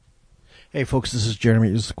Hey folks, this is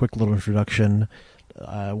Jeremy. Just a quick little introduction.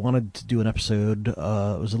 I wanted to do an episode. It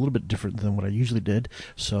was a little bit different than what I usually did.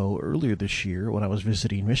 So earlier this year, when I was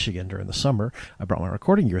visiting Michigan during the summer, I brought my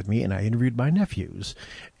recording gear with me and I interviewed my nephews.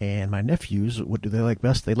 And my nephews, what do they like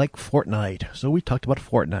best? They like Fortnite. So we talked about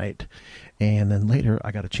Fortnite. And then later,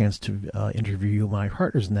 I got a chance to interview my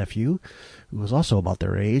partner's nephew, who was also about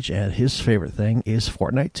their age, and his favorite thing is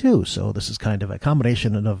Fortnite too. So this is kind of a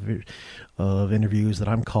combination of interviews that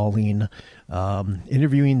I'm calling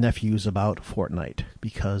interviewing nephews about Fortnite,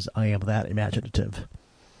 because I am that imaginative.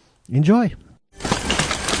 Enjoy.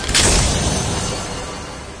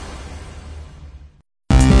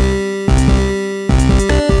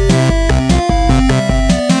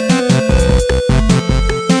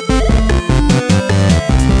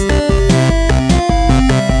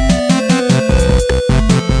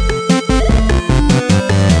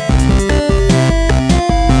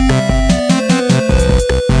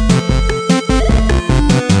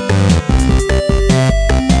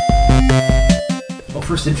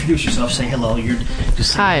 First, introduce yourself. Say hello.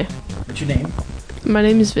 Hi. What's your name? My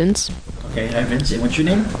name is Vince. Okay, hi Vince. And what's your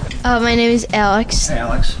name? My name is Alex. Hi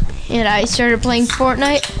Alex. And I started playing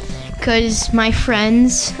Fortnite because my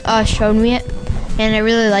friends showed me it, and I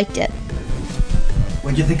really liked it.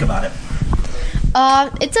 What'd you think about it?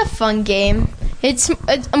 It's a fun game. It's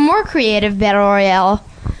a more creative battle royale.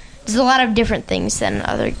 There's a lot of different things than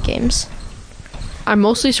other games. I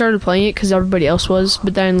mostly started playing it because everybody else was,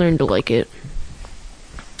 but then I learned to like it.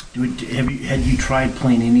 Had you tried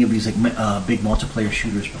playing any of these big multiplayer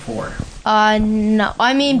shooters before? No.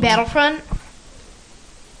 I mean Battlefront.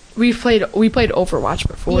 We played Overwatch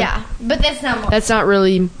before. Yeah, but that's not. That's not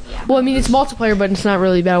really. Yeah. Well, I mean it's multiplayer, but it's not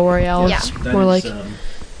really battle royale. Yeah. It's more like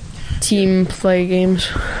team play games.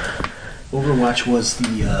 Overwatch was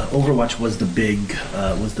the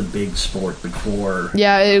big sport before.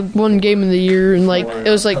 Yeah, it won Game of the Year and it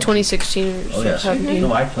was like 2016 or 2017.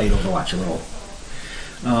 No, I played Overwatch a little.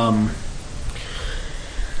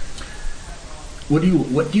 What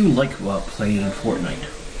do you like about playing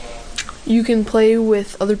Fortnite? You can play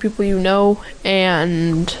with other people you know,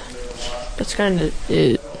 and that's kind of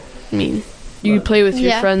it. I mean, you can play with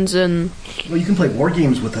your friends and. Well, you can play war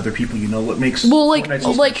games with other people you know. What makes Fortnite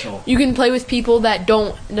so special? You can play with people that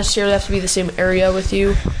don't necessarily have to be the same area with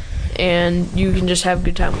you, and you can just have a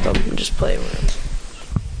good time with them and just play around.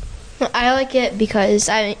 I like it because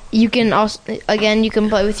you can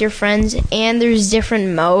play with your friends, and there's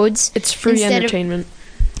different modes. It's free entertainment.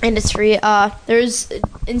 And it's free. There's,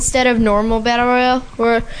 instead of normal battle royale,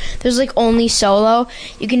 where there's only solo,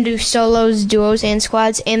 you can do solos, duos, and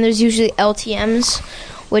squads, and there's usually LTMs,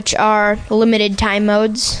 which are limited time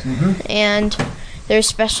modes, and there's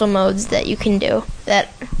special modes that you can do that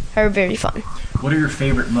are very fun. What are your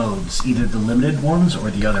favorite modes? Either the limited ones or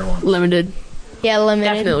the other ones? Limited. Yeah,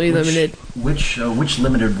 limited. Definitely limited. Which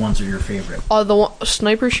limited ones are your favorite?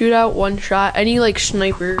 Sniper shootout, one shot, any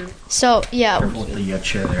sniper. So yeah, careful with the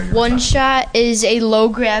chair there. One shot is a low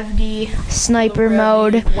gravity sniper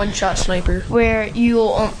mode. One shot sniper. Where you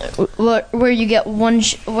get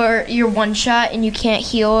where you're one shot and you can't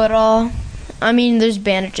heal at all. I mean, there's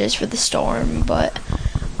bandages for the storm, but.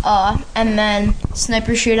 And then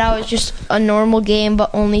Sniper Shootout is just a normal game, but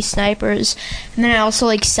only snipers. And then I also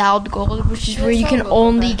like Solid Gold, which is where you can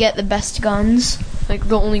only get the best guns. Like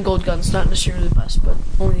the only gold guns, not necessarily the best, but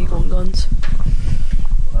only gold guns.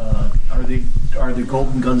 Are the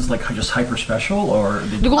golden guns just hyper special, or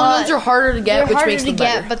the golden guns are harder to get, which makes them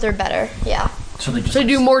better. But they're better. Yeah. So they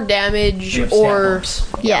do more damage, or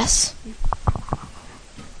yes.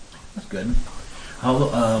 That's good.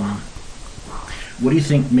 What do you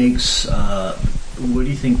think makes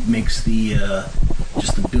the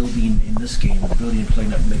just the building in this game, the building and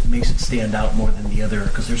playing that makes it stand out more than the other?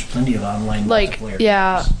 Because there's plenty of online multiplayer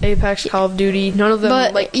games. Apex, Call of Duty, none of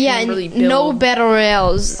them can really build. No battle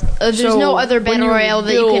royales. There's no other battle royale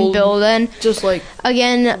that you can build in. Just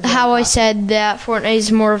again, how I said that Fortnite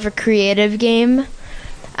is more of a creative game.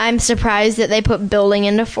 I'm surprised that they put building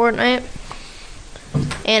into Fortnite,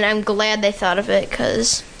 and I'm glad they thought of it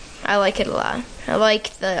because I like it a lot. I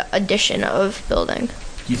like the addition of building. Do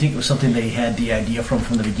you think it was something they had the idea from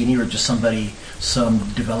the beginning, or just some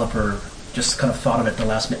developer just kind of thought of it at the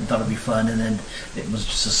last minute and thought it'd be fun, and then it was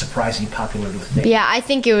just a surprisingly popular thing? Yeah, I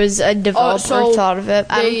think it was a developer thought of it.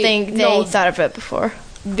 I don't think they thought of it before.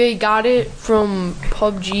 They got it from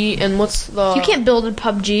PUBG, and what's the... You can't build in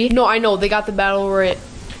PUBG. No, I know. They got the battle royale.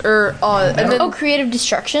 And then, Creative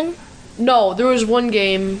Destruction? No, there was one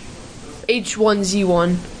game,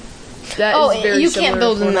 H1Z1. That is very you can't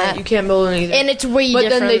build in that. You can't build in either. And it's way different.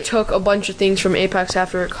 But then they took a bunch of things from Apex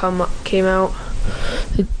after it came out.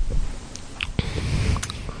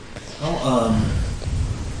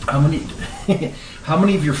 How many how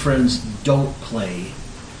many of your friends don't play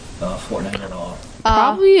Fortnite at all?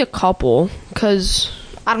 Probably a couple, because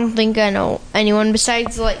I don't think I know anyone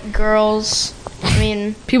besides like girls. I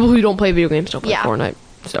mean, people who don't play video games don't play Yeah. Fortnite.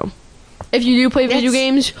 So, if you do play video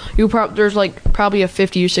games, there's like probably a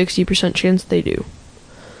 50 or 60% chance they do.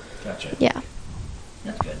 Gotcha. yeah.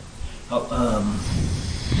 That's good.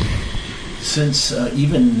 Since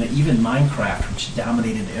even Minecraft, which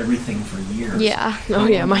dominated everything for years. Yeah. Oh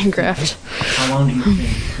yeah, Minecraft. How long do you think?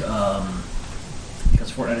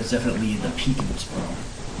 Because Fortnite is definitely the peak of its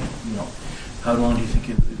how long do you think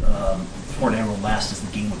Fortnite will last as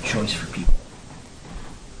the game of choice for people?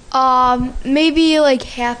 Maybe like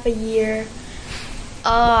half a year.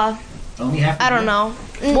 Only half. I don't know.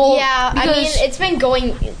 Well, yeah, I mean, because- it's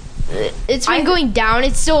been going down.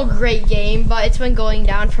 It's still a great game, but it's been going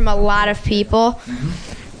down from a lot of people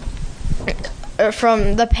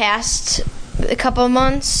from the past couple of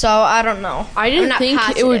months. So I don't know. I I'm didn't not think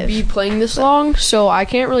it would positive. be playing this long, so I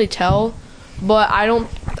can't really tell. But I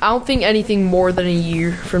don't think anything more than a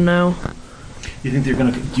year from now. Do you think they're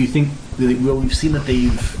gonna? Do you think? Well, we've seen that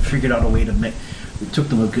they've figured out a way to make. It took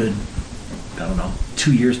them a good, I don't know,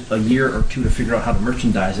 a year or two to figure out how to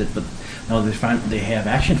merchandise it. But now they have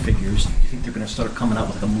action figures. Do you think they're gonna start coming out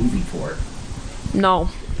with a movie for it? No,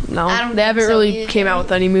 I don't they haven't think so really either. came out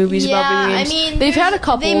with any movies about video I games. mean, they've had a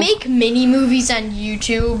couple. They make mini movies on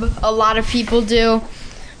YouTube. A lot of people do,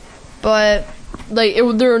 but like they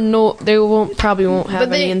probably won't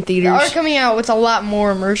have any in are theaters. coming out with a lot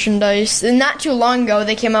more merchandise. And not too long ago,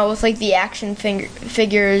 they came out with like the action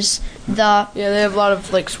figures. Yeah, they have a lot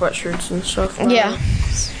of like sweatshirts and stuff. Yeah.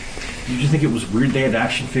 Did you think it was weird they had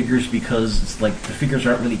action figures because it's like the figures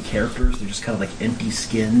aren't really characters; they're just kind of like empty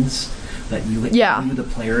skins that you, the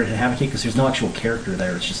player, have because there's no actual character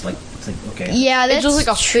there. It's like okay. Yeah, that's it's just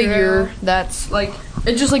like a true. figure that's like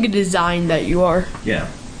it's just like a design that you are. Yeah.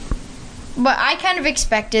 But I kind of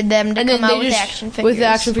expected them to And come then out they with just action figures. with the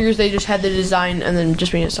action figures they just had the design and then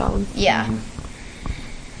just made it solid. Yeah.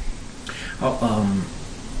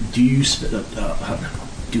 Do you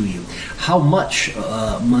how much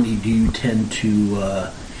money do you tend to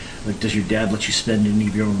like? Does your dad let you spend any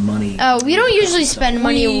of your own money? Oh, we don't usually spend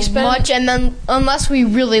money much, and then unless we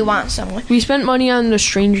really want someone. We spent money on the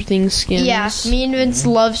Stranger Things skins. Yeah, me and Vince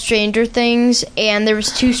love Stranger Things, and there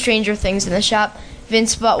was 2 Stranger Things in the shop.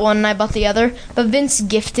 Vince bought one, and I bought the other. But Vince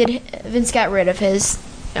got rid of his.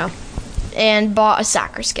 Yeah. And bought a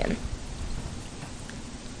soccer skin.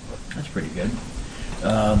 That's pretty good.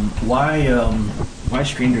 Why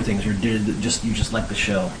Stranger Things, or did you just like the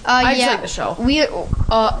show? I just like the show. We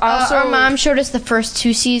Also, our mom showed us the first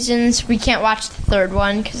 2 seasons. We can't watch the 3rd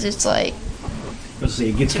one because it's like Let's say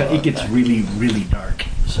it gets really really dark.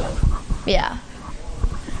 So yeah.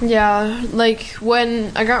 Yeah, like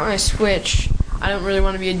when I got my Switch, I didn't really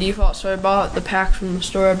want to be a default, so I bought the pack from the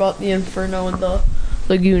store. I bought the Inferno and the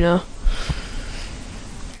Laguna.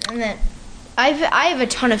 And then I have a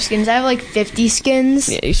ton of skins. I have like 50 skins.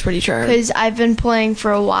 Yeah, he's pretty sure. Because I've been playing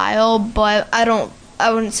for a while, but I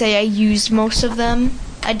wouldn't say I used most of them.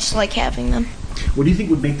 I just like having them. what do you think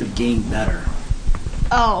would make the game better?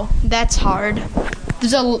 Oh, that's hard.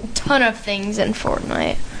 There's a ton of things in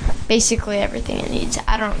Fortnite. Basically everything it needs.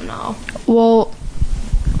 I don't know. Well,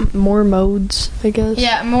 more modes, I guess.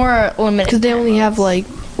 Yeah, more limited. Because they only have like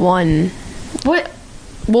one. What?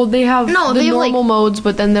 Well, they have the they have, normal modes,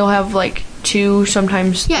 but then they'll have like 2,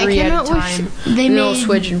 sometimes 3 I came at a out with- time. they And they'll made-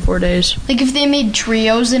 switch in 4 days. Like if they made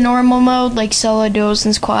trios in normal mode, like solo, duos,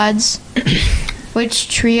 and squads. Which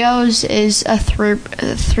trios is a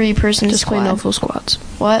 3-person Just squad. play no full squads.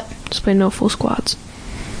 What? Just play no full squads.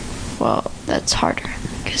 Well, that's harder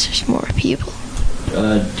because there's more people.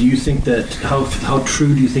 Do you think that how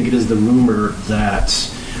true do you think it is the rumor that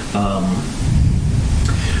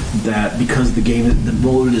that because the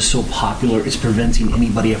mode is so popular, it's preventing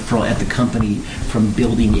anybody at the company from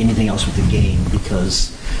building anything else with the game?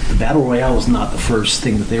 Because the Battle Royale was not the first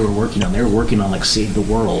thing that they were working on. They were working on like Save the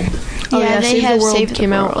World. Oh yeah, they Save have the World Save the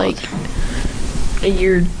came out World. like a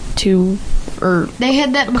year, 2, or They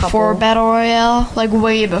had that before couple. Battle Royale, like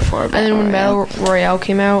way before. and then when Battle Royale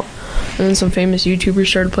came out, and then some famous YouTubers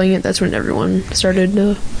started playing it. That's when everyone started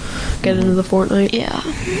to get into the Fortnite. Yeah.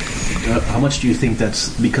 How much do you think that's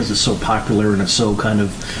because it's so popular and it's so kind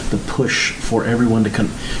of the push for everyone to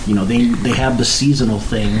they have the seasonal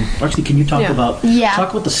thing. Actually, can you talk about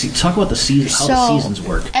talk about the season, how the seasons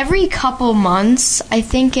work? Every couple months, I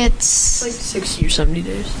think it's Like 60 or 70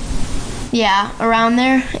 days. Yeah, around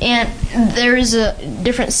there. And there is a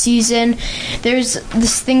different season. There's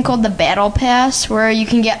this thing called the Battle Pass where you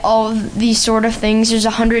can get all of these sort of things. There's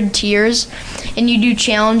 100 tiers, and you do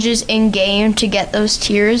challenges in-game to get those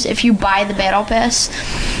tiers if you buy the Battle Pass,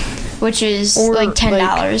 which is Or, like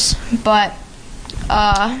 $10. But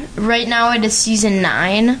right now it is Season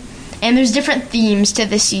 9, and there's different themes to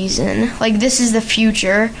the season. Like, this is the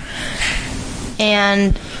future,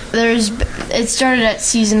 and it started at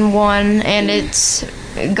Season 1, and it's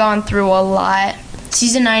gone through a lot.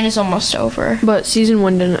 Season 9 is almost over. But Season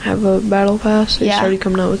 1 didn't have a battle pass. They Yeah. started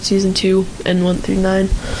coming out with Season 2 and 1 through 9.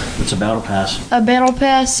 It's a battle pass. A Battle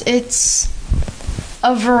Pass, it's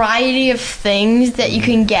a variety of things that you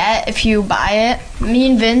can get if you buy it. Me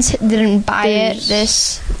and Vince didn't buy it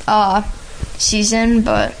this season,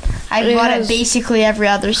 but I It bought has- it basically every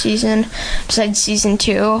other season besides Season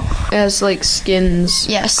 2. It has like skins,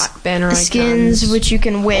 Yes, banner skins icons, which you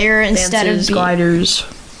can wear instead dances, of gliders.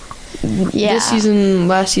 yeah.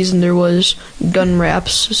 Last season, there was gun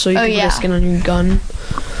wraps, so you could put yeah. a skin on your gun.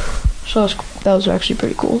 So that was actually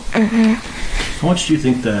pretty cool. How much do you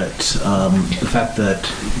think that the fact that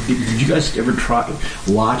did you guys ever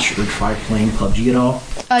watch or try playing PUBG at all?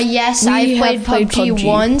 Yes, We I have played played PUBG PUBG.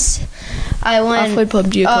 once. I've played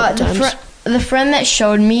PUBG a couple times. The friend that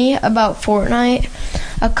showed me about Fortnite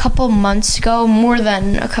a couple months ago, more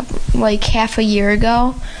than like half a year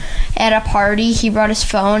ago, at a party, he brought his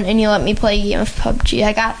phone and he let me play a game of PUBG.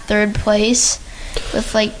 I got 3rd place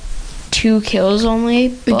with like 2 kills only.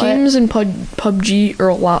 The but games in PUBG are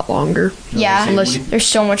a lot longer. yeah, Unless- they're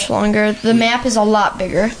so much longer. The map is a lot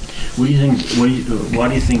bigger. What do you think? Why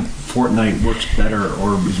do you think Fortnite works better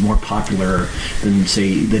or is more popular than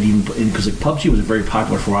because like PUBG was very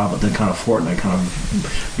popular for a while, but then kind of Fortnite kind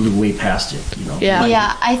of blew way past it. You know? Yeah.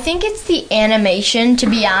 Yeah, I think it's the animation, to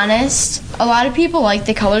be honest. A lot of people like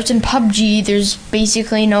the colors. In PUBG, there's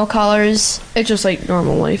basically no colors. It's just like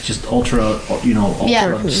normal life. Just ultra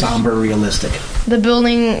Yeah. somber, realistic. The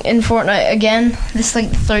building in Fortnite, again, this is like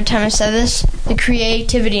the 3rd time I said this, the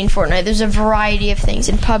creativity in Fortnite, there's a variety of things.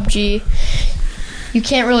 In PUBG, you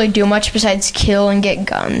can't really do much besides kill and get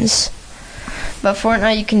guns. But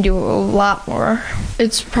Fortnite, you can do a lot more.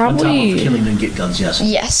 It's On top of probably killing and get guns, yes.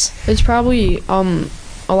 Yes. it's probably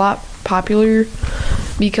a lot popular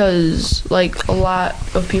because like a lot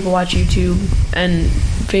of people watch YouTube and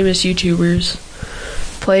famous YouTubers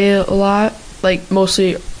play it a lot. Like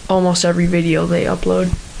mostly almost every video they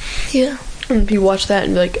upload. Yeah. And people watch that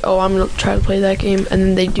and be like, oh, I'm gonna try to play that game, and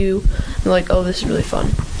then they do, and they're like, oh, this is really fun.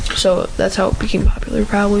 So that's how it became popular,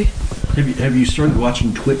 probably. Have you started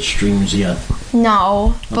watching Twitch streams yet?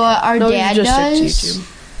 No, but our No, you dad just stick to does.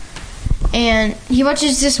 YouTube. And he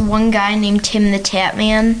watches this one guy named Tim the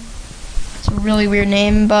Tatman. It's a really weird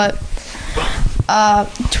name, but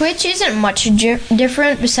Twitch isn't much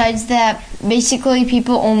different besides that basically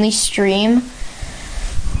people only stream.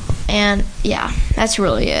 And yeah, that's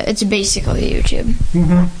really it. It's basically YouTube.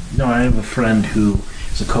 Mm-hmm. No, I have a friend who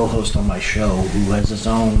is a co-host on my show who has his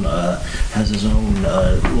own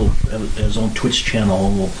his own Twitch channel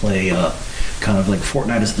and will play kind of like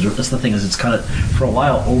Fortnite is that's the thing is it's kind of for a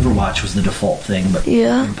while Overwatch was the default thing, but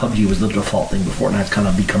Yeah. PUBG was the default thing, but Fortnite's kind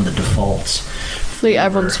of become the defaults. Like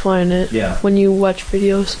everyone's playing it. Yeah. When you watch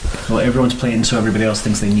videos. Well, everyone's playing, so everybody else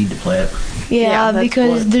thinks they need to play it. Yeah, that's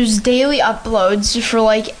because what- there's daily uploads for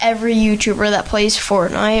like every YouTuber that plays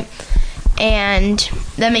Fortnite, and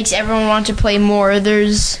that makes everyone want to play more.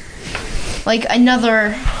 There's like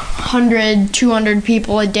another 100, 200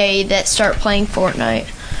 people a day that start playing Fortnite.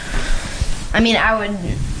 I mean, I would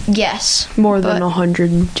guess. More than but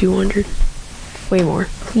 100 and 200. Way more.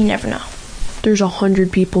 You never know. There's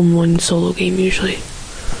 100 people in one solo game usually.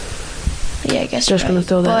 Yeah, I guess. Just gonna right.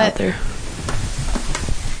 throw that But, out there.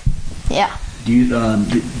 Yeah. Do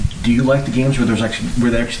you like the games where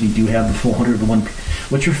they actually do have the full 101?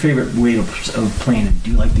 What's your favorite way of playing it?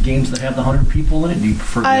 Do you like the games that have the 100 people in it? Do you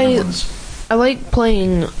prefer the other ones? I like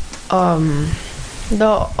playing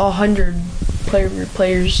the 100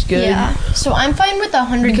 players good. Yeah. So I'm fine with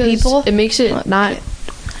 100 Because people. it makes it not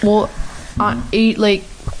well.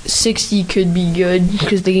 60 could be good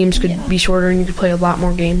because the games could be shorter and you could play a lot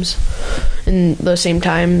more games in the same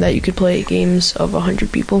time that you could play games of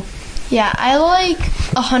 100 people. Yeah, I like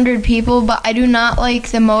 100 people, but I do not like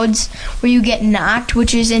the modes where you get knocked,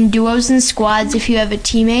 which is in duos and squads if you have a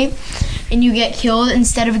teammate and you get killed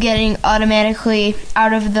instead of getting automatically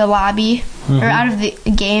out of the lobby or out of the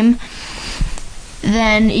game.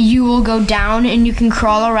 Then you will go down and you can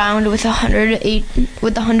crawl around with 100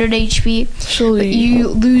 HP. So But you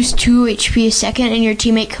lose 2 HP a second and your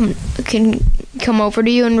teammate can come over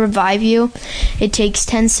to you and revive you. It takes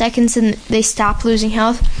 10 seconds and they stop losing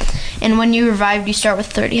health. And when you revived, you start with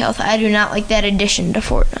 30 health. I do not like that addition to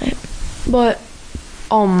Fortnite. But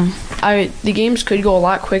the games could go a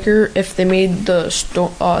lot quicker if they made the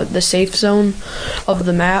safe zone of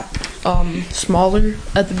the map smaller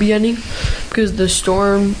at the beginning, because the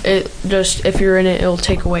storm, if you're in it, it'll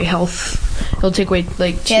take away health. It'll take away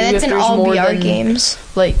like 2 Yeah, that's if in there's all more BR than games.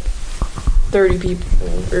 like 30 people,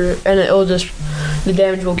 and the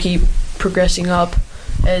damage will keep progressing up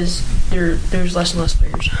as there's less and less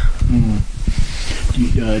players.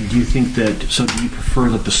 Do you think that? So, do you prefer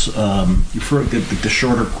like the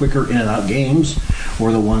shorter, quicker in and out games,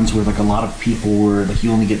 or the ones where like a lot of people where like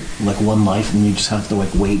you only get like one life and you just have to like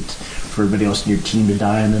wait for everybody else in your team to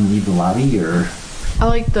die and then leave the lobby? Or I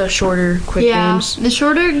like the shorter, quick games. The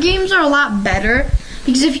shorter games are a lot better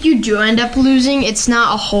because if you do end up losing, it's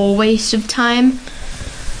not a whole waste of time.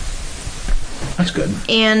 That's good.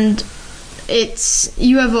 And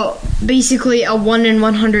you have basically a 1 in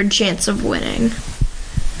 100 chance of winning.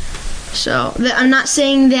 So I'm not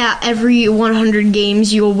saying that every 100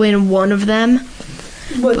 games you'll win one of them,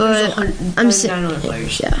 but I'm saying, other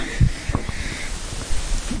players. Yeah.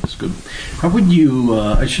 That's good. How would you?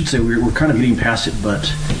 I should say we're kind of getting past it, but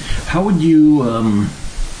how would you?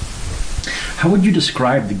 How would you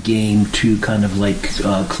describe the game to kind of like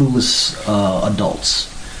clueless adults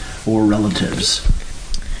or relatives?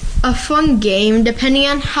 A fun game, depending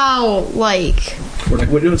on how like. Or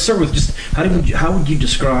like, let's start with just how would you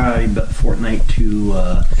describe Fortnite to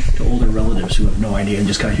older relatives who have no idea and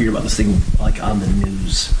just kind of hear about this thing like on the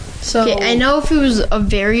news? So I know if it was a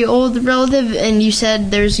very old relative and you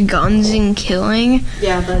said there's guns and killing,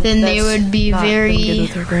 then they would be very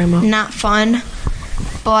not fun.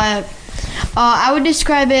 But I would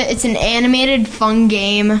describe it. It's an animated, fun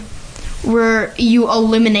game where you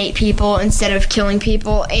eliminate people instead of killing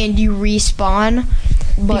people, and you respawn.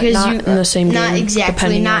 But because not in the same game. Not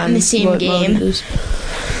exactly, not in the same game.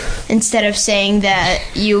 Instead of saying that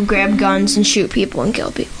you grab guns and shoot people and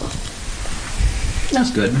kill people.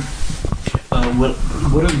 That's good. What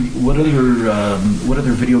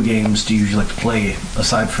other video games do you usually like to play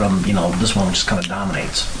aside from this one, which just kind of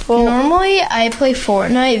dominates? Well, normally I play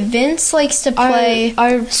Fortnite. Vince likes to play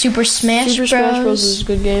Super Smash Bros. Super Smash Bros is a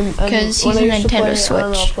good game because he's a Nintendo Switch.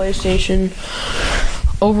 On PlayStation.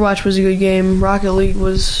 Overwatch was a good game. Rocket League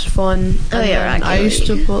was fun. Oh yeah, Rocket League. I used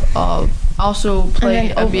to also play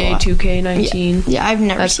NBA 2K19. Yeah, I've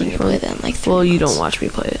never seen you play that in like 3 Well, you months. don't watch me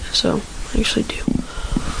play it, so I actually do.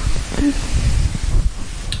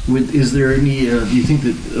 Is there any? Do you think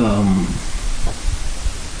that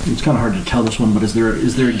it's kind of hard to tell this one, but is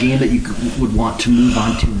there a game that you would want to move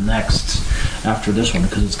on to next after this one?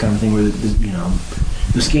 Because it's kind of thing where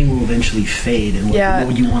this game will eventually fade, and what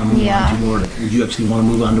would you want to move on to? Or would you actually want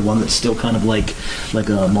to move on to one that's still kind of like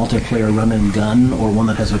a multiplayer run and gun, or one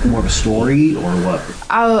that has like more of a story, or what?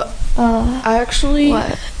 I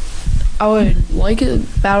would like a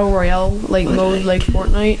battle royale mode like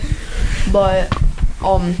Fortnite, but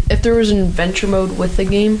if there was an adventure mode with the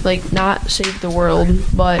game, like not save the world,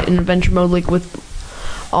 but an adventure mode like with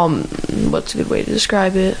what's a good way to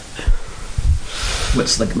describe it?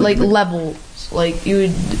 What's like levels. Like you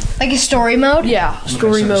would like a story mode? Yeah,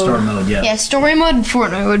 story mode. Story mode, yeah. Yeah, story mode in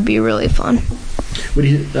Fortnite would be really fun. What do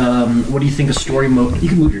you think a story mode? You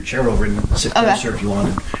can move your chair over and sit closer if you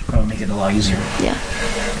want. Probably make it a lot easier. Yeah.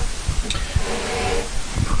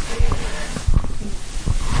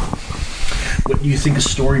 What do you think a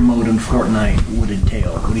story mode in Fortnite would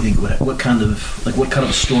entail? What do you think? What kind of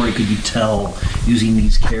a story could you tell using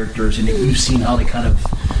these characters? And you've seen how they kind of,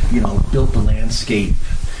 built the landscape.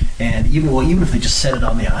 And even if they just set it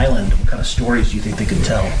on the island, what kind of stories do you think they could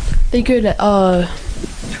tell? They could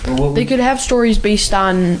have stories based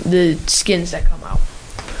on the skins that come out.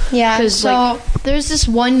 Yeah, so there's this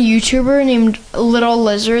one YouTuber named Little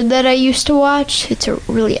Lizard that I used to watch. It's a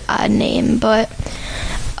really odd name, but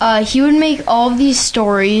he would make all of these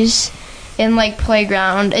stories in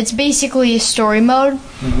Playground. It's basically story mode.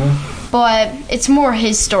 Mm-hmm. But it's more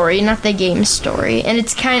his story, not the game's story, and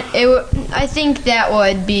it's I think that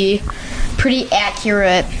would be pretty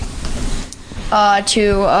accurate to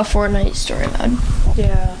a Fortnite story mode.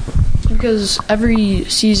 Yeah, because every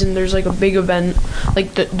season there's a big event,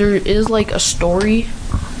 there is a story,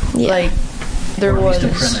 there was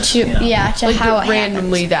to how it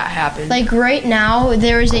randomly happens. That happened. Right now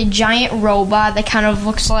there is a giant robot that kind of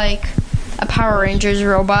looks like a Power Rangers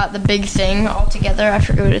robot, the big thing all together. I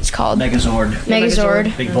forget what it's called. Megazord.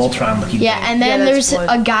 Big Voltron looking. Yeah, and then there's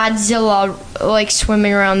a Godzilla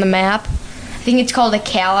swimming around the map. I think it's called a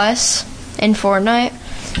Callus in Fortnite.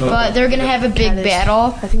 But they're gonna have a big Caddis.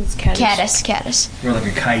 battle. I think it's Caddis. Caddis. Or like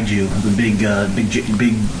a kaiju, the big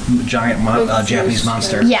giant Japanese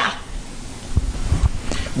monster. Yeah.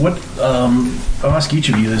 What I'll ask each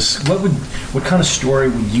of you this: what kind of story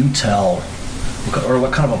would you tell, or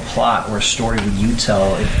what kind of a plot or a story would you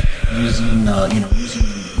tell if using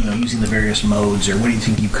the various modes, or what do you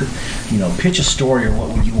think you could, pitch a story, or what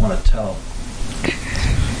would you want to tell?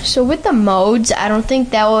 So with the modes, I don't think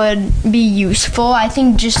that would be useful. I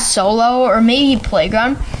think just solo or maybe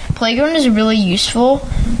playground. Playground is really useful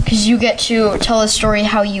because you get to tell a story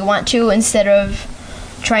how you want to instead of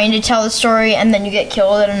trying to tell the story and then you get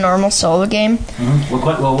killed in a normal solo game. Mm-hmm.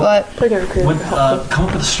 Come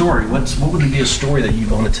up with a story. What would be a story that you'd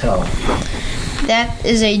want to tell? That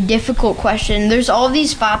is a difficult question. There's all these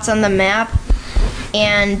spots on the map,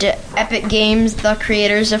 and Epic Games, the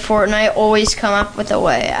creators of Fortnite, always come up with a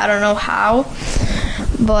way. I don't know how,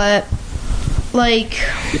 but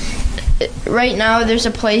right now there's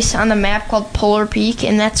a place on the map called Polar Peak,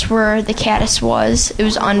 and that's where the Caddis was. It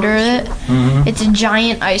was under it. Mm-hmm. It's a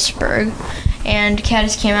giant iceberg, and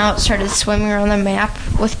Caddis came out, started swimming around the map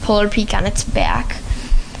with Polar Peak on its back.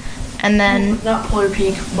 And then not Polar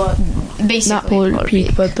Peak, but basically not Polar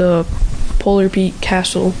Peak, but the Polar Peak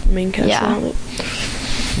castle, main castle. Yeah. On it.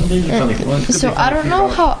 So I don't know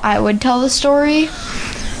how I would tell the story.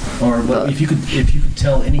 Or what, if you could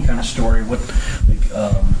tell any kind of story, what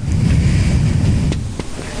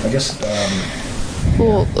I guess.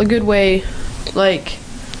 Well, a good way, like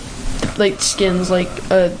skins,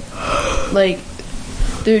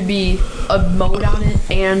 there'd be a mode on it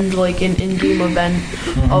and like an in-game event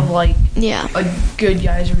of a good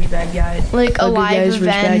guys versus bad guys, like a live good guys event versus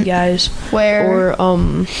bad guys, where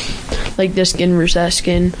like this skin versus that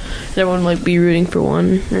skin, and everyone like be rooting for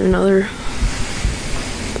one or another.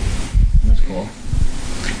 That's cool.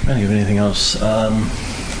 I don't have anything else.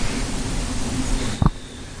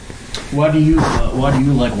 Why do you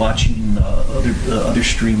like watching other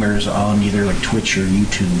streamers on either like Twitch or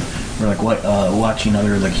YouTube, or like watching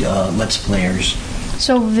other Let's Players?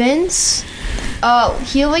 So Vince,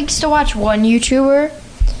 he likes to watch one YouTuber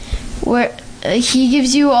where he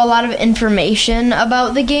gives you a lot of information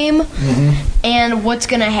about the game and what's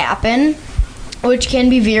gonna happen, which can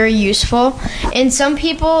be very useful. And some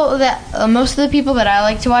people most of the people that I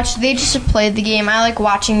like to watch, they just play the game. I like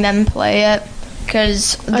watching them play it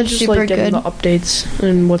because they're super like getting good. the updates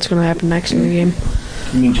and what's going to happen next in the game.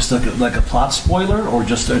 You mean just like a plot spoiler, or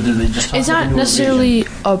do they just talk It's about not the new necessarily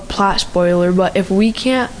revision? a plot spoiler, but if we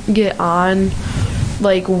can't get on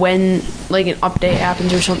like when like an update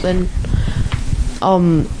happens or something,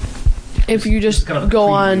 if you just kind of go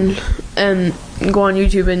preview. on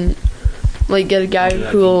YouTube and like get a guy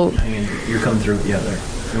who'll You're coming through. Yeah, there.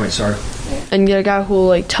 Anyway, sorry. and get a guy who'll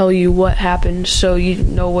like tell you what happened so you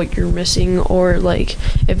know what you're missing, or like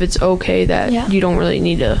if it's okay that you don't really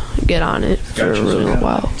need to get on it for a really little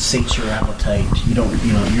while. Sates your appetite.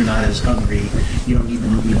 You're not as hungry. You don't need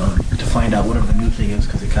to find out whatever the new thing is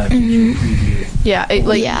because it kind of gives you a preview. Yeah,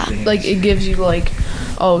 it gives you like,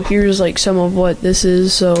 oh, here's like some of what this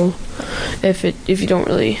is. So if you don't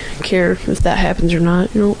really care if that happens or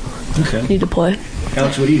not, you don't need to play.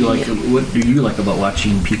 Alex, what do you like? What do you like about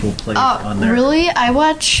watching people play on there? Really, I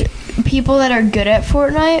watch people that are good at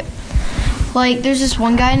Fortnite. Like, there's this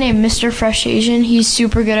one guy named Mr. Fresh Asian. He's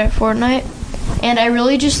super good at Fortnite, and I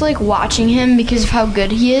really just like watching him because of how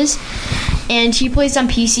good he is. And he plays on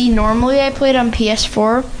PC. Normally, I played on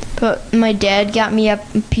PS4, but my dad got me a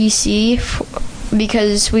PC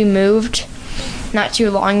because we moved not too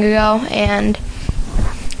long ago, and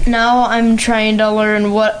now I'm trying to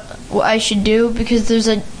learn what I should do because there's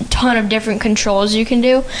a ton of different controls you can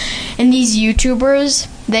do, and these YouTubers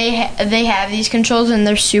they have these controls and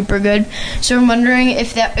they're super good. So I'm wondering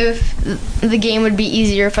if the game would be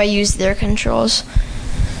easier if I used their controls.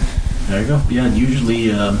 There you go. Yeah,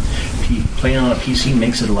 usually playing on a PC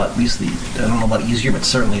makes it a lot, at least I don't know about easier, but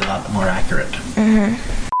certainly a lot more accurate. Mm-hmm.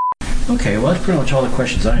 Okay, well that's pretty much all the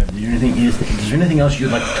questions I have. Is there anything else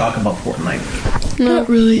you'd like to talk about Fortnite? No, not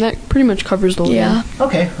really. That pretty much covers the whole game.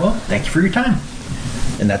 Okay, well, thank you for your time.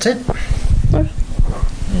 And that's it.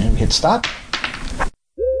 And we hit stop.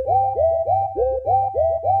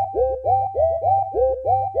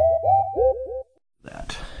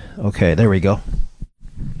 Okay, there we go.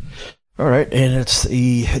 All right, and it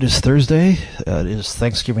is Thursday. It is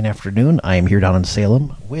Thanksgiving afternoon. I am here down in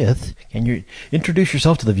Salem with. Can you introduce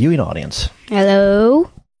yourself to the viewing audience?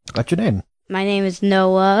 Hello. What's your name? My name is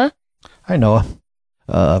Noah. Hi, Noah.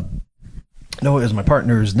 Noah is my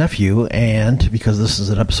partner's nephew, and because this is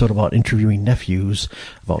an episode about interviewing nephews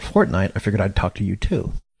about Fortnite, I figured I'd talk to you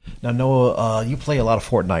too. Now, Noah, you play a lot of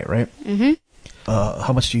Fortnite, right? Mm-hmm.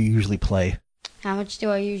 How much do you usually play? How much do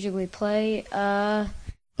I usually play?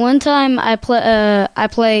 One time I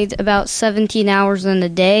played about 17 hours in a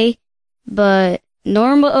day, but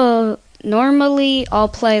normally I'll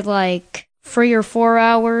play like 3 or 4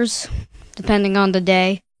 hours, depending on the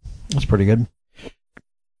day. That's pretty good.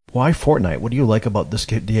 Why Fortnite? What do you like about this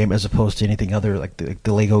game as opposed to anything other, like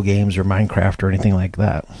the Lego games or Minecraft or anything like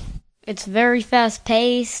that? It's very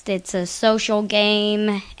fast-paced, it's a social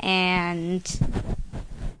game, and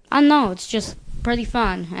I don't know, it's just pretty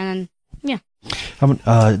fun, and yeah.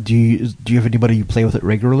 Do you have anybody you play with it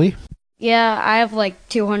regularly? Yeah, I have like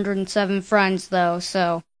 207 friends, though,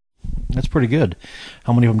 so... That's pretty good.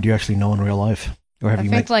 How many of them do you actually know in real life? Or have I you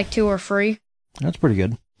think like 2 or 3. That's pretty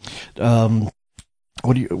good.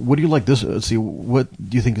 What do you like this? Let's see, what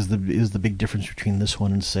do you think is the big difference between this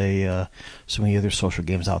one and say so many other social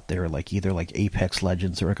games out there, like either like Apex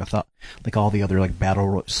Legends or like all the other like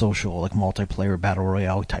social like multiplayer battle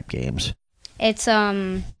royale type games? It's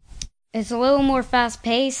a little more fast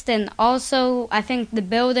paced, and also I think the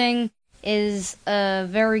building is a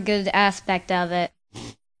very good aspect of it.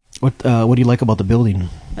 What do you like about the building?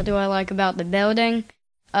 What do I like about the building?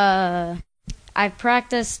 I've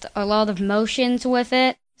practiced a lot of motions with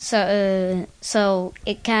it, so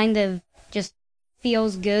it kind of just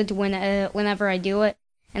feels good whenever I do it.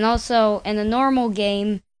 And also, in a normal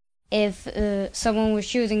game, if someone was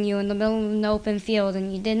shooting you in the middle of an open field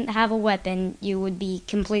and you didn't have a weapon, you would be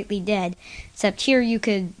completely dead. Except here, you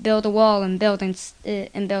could build a wall and build a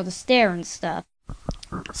stair and stuff.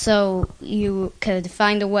 So you could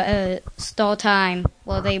find stall time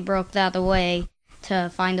while they broke that away to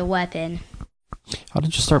find a weapon. How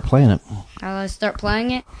did you start playing it? How did I start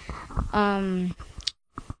playing it?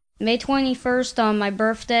 May 21st on my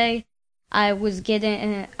birthday, I was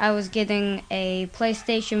getting a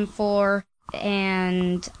PlayStation 4,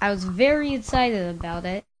 and I was very excited about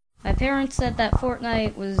it. My parents said that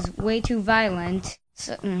Fortnite was way too violent,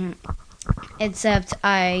 except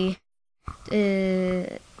I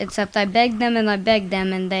begged them,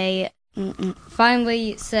 and they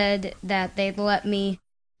finally said that they'd let me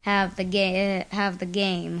have the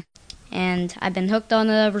game, and I've been hooked on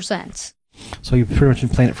it ever since. So you've pretty much been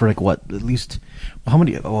playing it for like what? At least how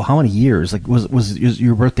many years? Like was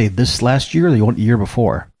your birthday this last year or the year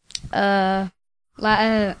before? Last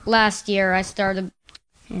year I started.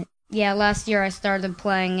 Yeah, last year I started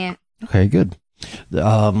playing it. Okay, good.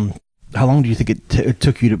 How long do you think it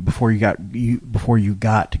took you before you got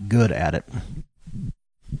good at it?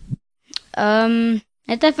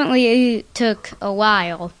 It definitely took a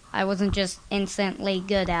while. I wasn't just instantly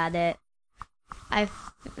good at it.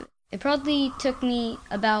 It probably took me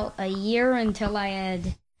about a year until I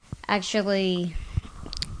had actually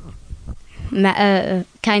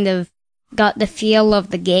kind of got the feel of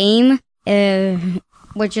the game,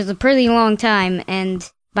 which is a pretty long time. And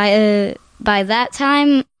by that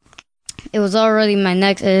time, it was already my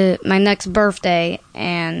next birthday,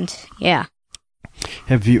 and yeah.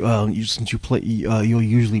 Have you since you play you'll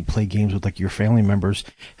usually play games with like your family members?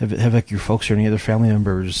 Have like your folks or any other family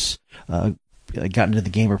members gotten into the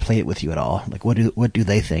game or play it with you at all? Like what do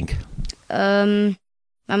they think? My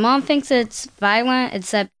mom thinks it's violent,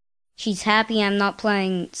 except she's happy I'm not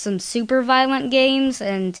playing some super violent games,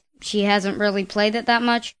 and she hasn't really played it that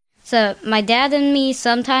much. So my dad and me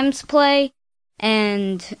sometimes play,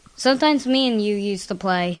 and sometimes me and you used to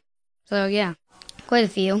play. So yeah, quite a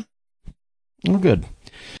few. Oh, good.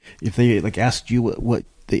 If they like asked you what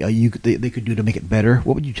they could do to make it better,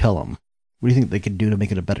 what would you tell them? What do you think they could do to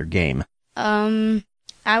make it a better game? I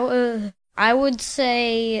would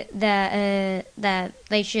say that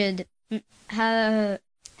they should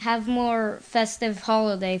have more festive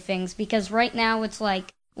holiday things, because right now it's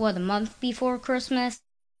like a month before Christmas,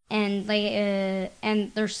 and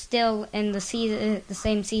they're still in the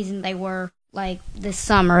same season they were like this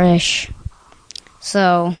summer-ish.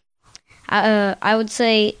 So I would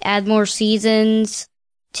say add more seasons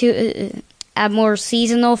add more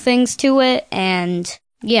seasonal things to it, and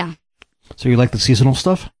yeah. So you like the seasonal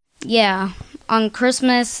stuff? Yeah. On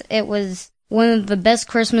Christmas, it was one of the best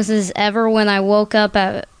Christmases ever when I woke up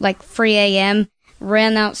at like 3 a.m.,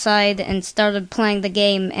 ran outside and started playing the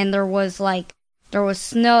game, and there was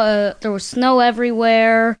snow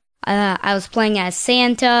everywhere. I was playing as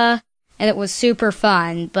Santa, and it was super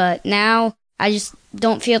fun. But now I just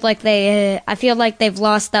don't feel like I feel like they've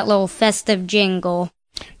lost that little festive jingle.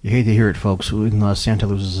 You hate to hear it, folks, when Santa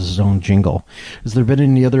loses his own jingle. Has there been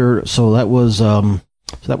any other... So that was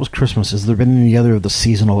So that was Christmas. Has there been any other of the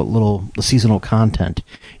seasonal content,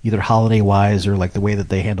 either holiday wise or like the way that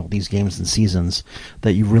they handle these games and seasons,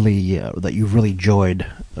 that you really enjoyed,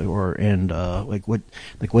 like what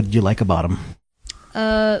did you like about them?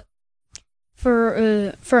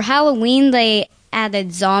 For Halloween they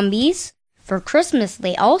added zombies. For Christmas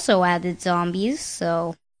they also added zombies,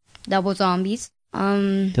 so double zombies.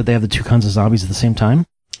 Did they have the two kinds of zombies at the same time?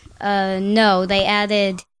 No, they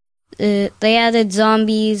added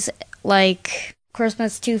zombies like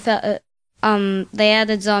Christmas they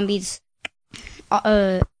added zombies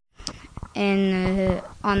on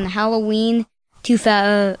Halloween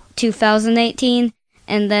 2018,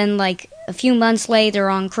 and then like a few months later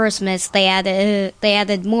on Christmas they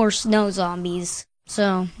added more snow zombies.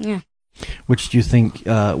 So yeah. Which do you think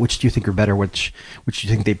are better? Which do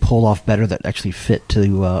you think they pull off better that actually fit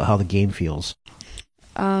to how the game feels?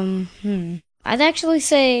 I'd actually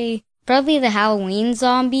say probably the Halloween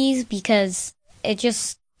zombies, because it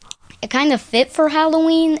kind of fit for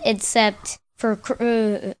Halloween, except for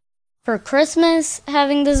Christmas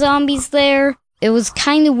having the zombies there. It was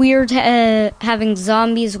kind of weird having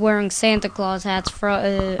zombies wearing Santa Claus hats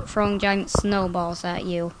throwing giant snowballs at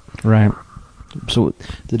you. Right. So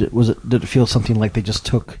did it feel something like they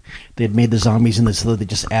had made the zombies and so they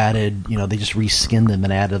just added, they just reskinned them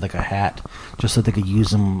and added like a hat just so they could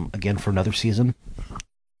use them again for another season?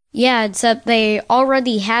 Yeah, except they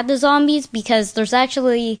already had the zombies, because there's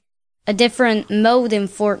actually a different mode in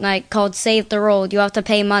Fortnite called Save the World. You have to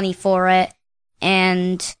pay money for it,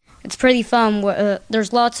 and it's pretty fun.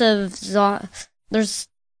 There's lots of there's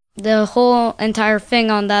the whole entire thing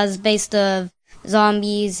on that is based of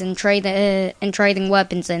zombies and trading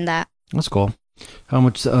weapons in that. That's cool. How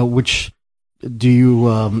much? Which do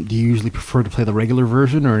you usually prefer to play, the regular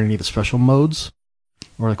version or any of the special modes,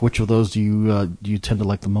 or like which of those do you tend to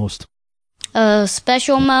like the most?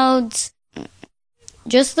 Special modes.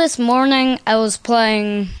 Just this morning, I was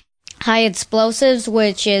playing High Explosives,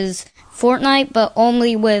 which is Fortnite, but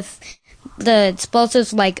only with the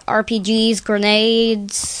explosives like RPGs,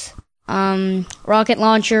 grenades, rocket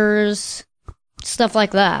launchers, stuff like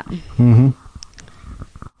that. Mm-hmm.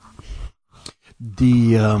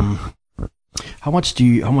 How much do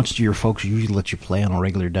your folks usually let you play on a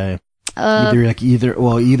regular day? Either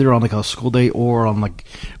on like a school day or on like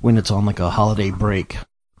when it's on like a holiday break.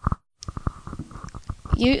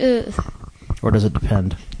 Or does it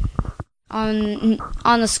depend? On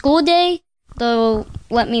a school day, they'll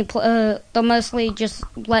mostly just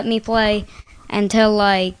let me play until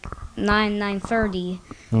like 9:30.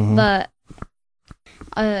 Mm-hmm. But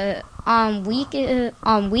on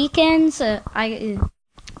weekends, I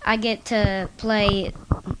get to play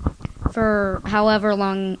for however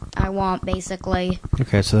long I want, basically.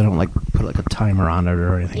 Okay, so they don't like put like a timer on it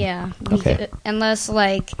or anything. Yeah. Okay. Unless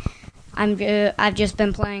like I've just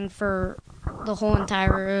been playing for the whole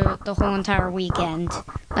entire weekend,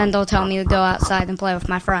 then they'll tell me to go outside and play with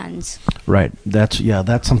my friends. Right. That's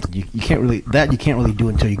something you can't really do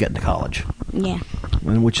until you get into college. Yeah.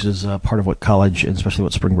 And which is part of what college, and especially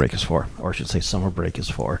what spring break is for, or I should say summer break is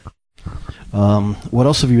for. What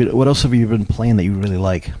else have you been playing that you really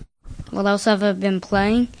like? What else have I been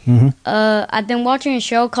playing? Mm-hmm. I've been watching a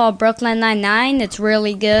show called Brooklyn Nine-Nine. It's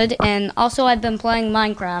really good. And also I've been playing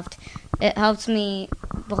Minecraft. It helps me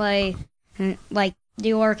play, like,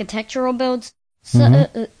 do architectural builds.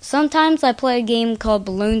 Sometimes I play a game called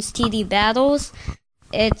Bloons TD Battles.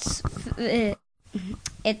 It's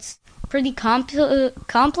pretty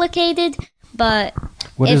complicated, but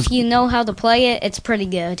if you know how to play it, it's pretty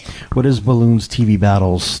good. What is Bloons TV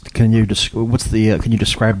Battles? Can you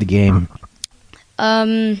describe the game?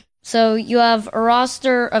 So you have a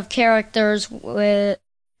roster of characters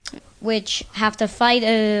which have to fight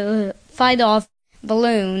off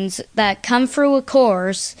balloons that come through a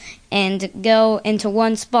course and go into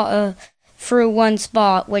one spot through one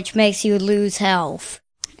spot, which makes you lose health.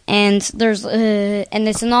 And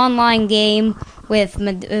it's an online game with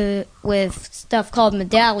stuff called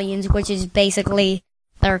medallions, which is basically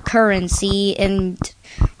their currency, and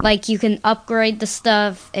like you can upgrade the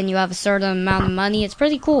stuff, and you have a certain amount of money. It's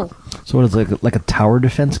pretty cool. So what is it, like a tower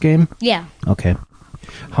defense game? Yeah. Okay.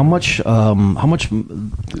 How much?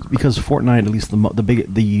 Because Fortnite, at least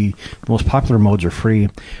the most popular modes are free,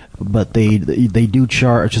 but they do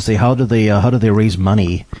charge. Just say, how do they raise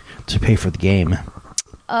money to pay for the game?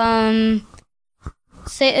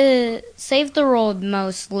 Save the World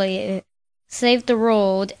mostly. Save the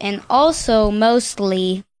World, and also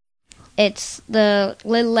mostly it's the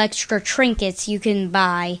little extra trinkets you can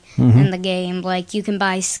buy in the game. Like you can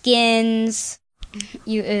buy skins.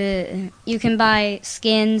 You can buy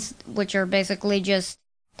skins, which are basically just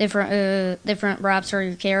different wraps for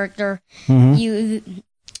your character. Mm-hmm.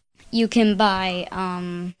 You can buy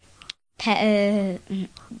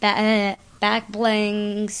back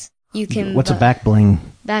blings. You can. What's a back bling?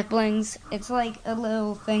 Back blings. It's like a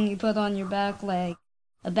little thing you put on your back, like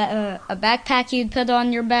a backpack you'd put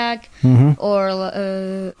on your back, Mm-hmm.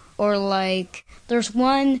 or like there's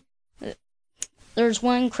one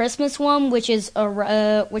Christmas one which is a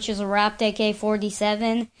wrapped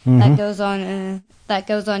AK-47 that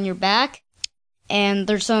goes on your back, and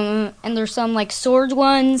there's some like sword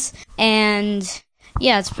ones, and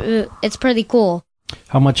yeah, it's pretty cool.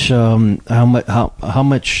 How much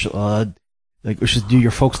like do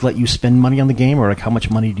your folks let you spend money on the game, or like how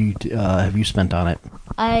much money do you have you spent on it?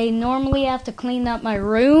 I normally have to clean up my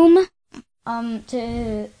room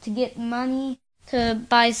to get money to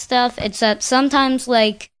buy stuff, except sometimes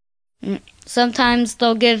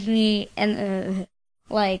they'll give me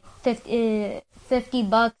like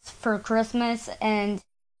 $50 for Christmas, and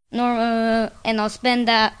I'll spend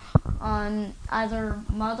that on either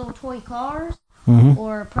model toy cars, Mm-hmm.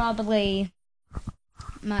 or probably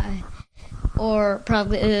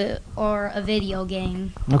a video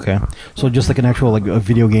game. Okay, so just like an actual like a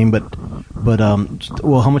video game, but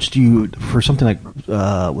well, how much do you for something like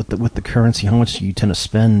with the currency? How much do you tend to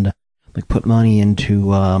spend, like put money into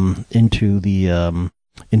the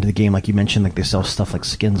game? Like you mentioned, like they sell stuff like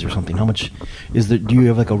skins or something. How much is there? Do you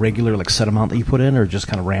have like a regular like set amount that you put in, or just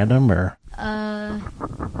kind of random, or?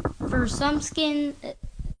 For some skin,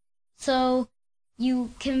 so you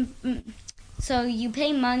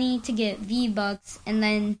pay money to get V-Bucks, and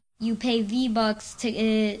then you pay V-Bucks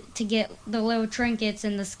to get the little trinkets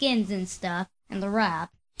and the skins and stuff and the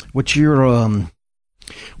wrap. What's your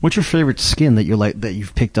favorite skin that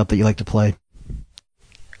you've picked up that you like to play?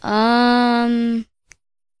 Can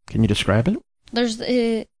you describe it? There's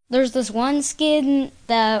this one skin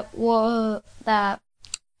that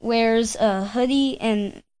wears a hoodie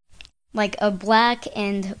and like a black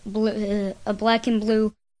and blue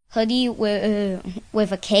hoodie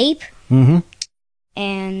with a cape. Mm-hmm.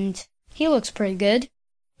 And he looks pretty good.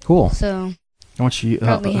 Cool. So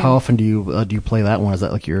how often do you play that one? Is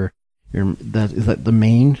that like is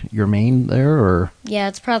that your main there, or? Yeah,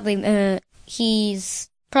 it's probably he's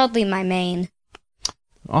probably my main.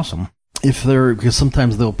 Awesome. Because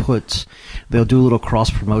sometimes they'll do little cross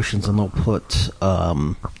promotions, and they'll put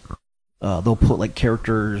like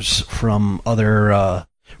characters from other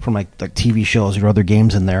from like TV shows or other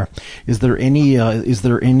games in there. Is there any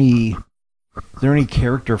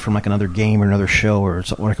character from like another game or another show or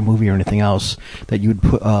like a movie or anything else that you would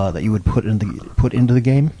put into the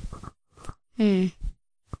game?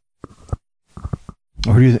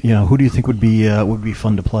 Or who do you think would be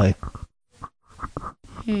fun to play?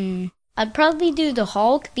 I'd probably do the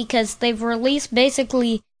Hulk, because they've released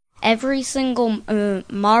basically every single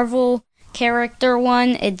Marvel character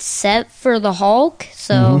one except for the Hulk.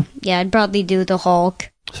 So yeah, I'd probably do the Hulk.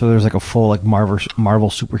 So there's like a full like Marvel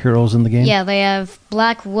superheroes in the game? Yeah, they have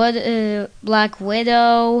Black Widow,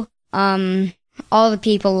 all the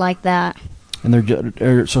people like that. And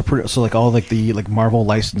they're so like all like the like Marvel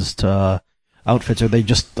licensed outfits. Are they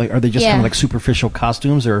just kind of like superficial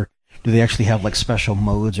costumes, or do they actually have like special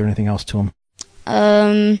modes or anything else to them?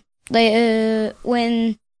 They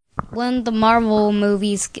when the Marvel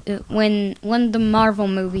movies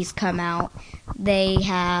come out, they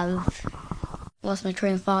have lost my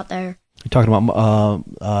train of thought there. You're talking about Marvel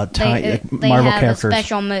characters. A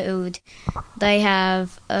special mode. They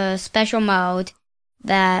have a special mode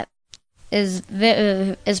that is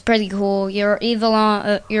pretty cool. You're either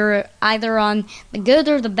on the good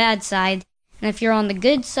or the bad side, and if you're on the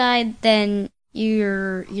good side, then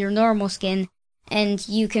you're normal skin, and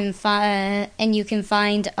you can find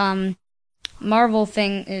Marvel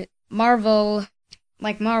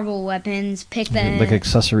weapons. Pick them like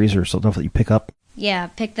accessories or stuff that you pick up. Yeah,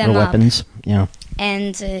 pick them up. Weapons. Yeah.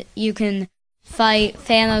 And you can fight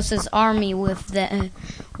Thanos' army with them,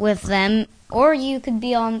 or you could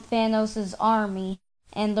be on Thanos' army,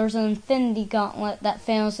 and there's an Infinity Gauntlet that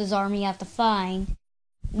Thanos' army have to find.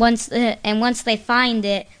 Once they find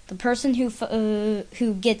it, the person who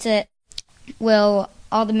gets it will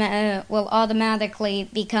automatically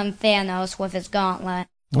become Thanos with his gauntlet.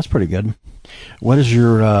 That's pretty good. What is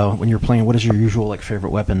your when you're playing? What is your usual like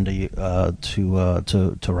favorite weapon to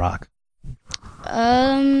rock?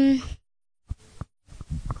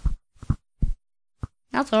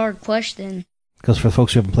 That's a hard question. Because for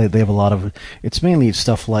folks who haven't played, they have a lot of. It's mainly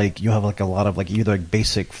stuff like you have like a lot of like either like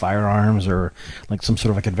basic firearms or like some sort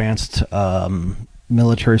of like advanced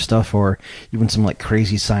military stuff, or even some like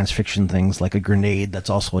crazy science fiction things, like a grenade that's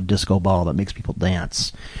also a disco ball that makes people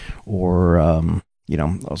dance, or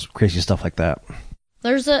those crazy stuff like that.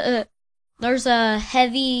 There's a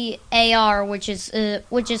heavy AR, which is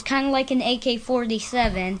kind of like an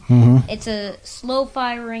AK-47. Mm-hmm. It's a slow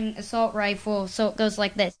firing assault rifle, so it goes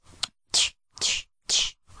like this,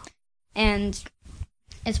 and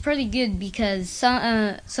it's pretty good because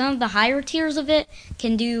some of the higher tiers of it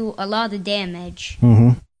can do a lot of damage.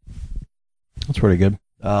 Mm-hmm. That's pretty good.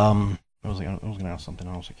 I was gonna ask something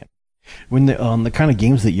else. I can't. When the kind of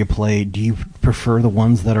games that you play, do you prefer the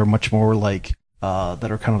ones that are much more like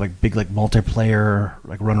that are kind of like big, like multiplayer,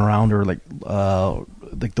 like run around, or like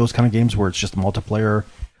those kind of games where it's just multiplayer,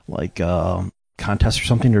 like contests or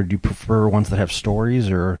something, or do you prefer ones that have stories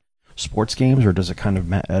or sports games, or does it kind of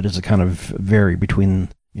vary between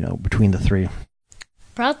the three?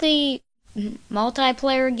 Probably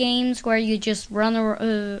multiplayer games where you just run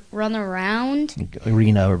around. Like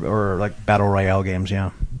arena or like battle royale games, yeah.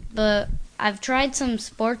 But I've tried some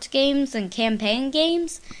sports games and campaign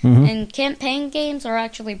games, Mm-hmm. and campaign games are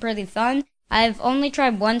actually pretty fun. I've only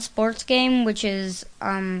tried one sports game, which is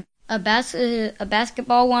a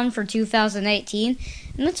basketball one for 2018,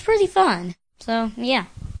 and it's pretty fun. So yeah.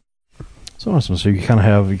 So awesome. So you kind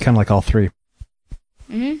of like all three.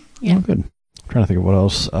 Mhm. Yeah. Oh, good. I'm trying to think of what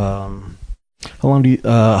else. How long do you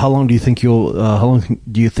think you'll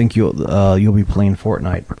be playing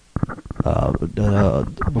Fortnite?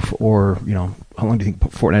 Before, how long do you think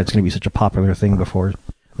Fortnite's going to be such a popular thing before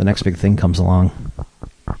the next big thing comes along?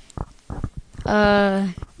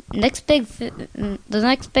 The next big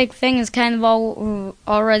thing is kind of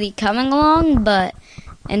already coming along, but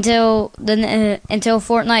until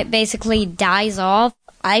Fortnite basically dies off,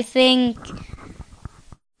 I think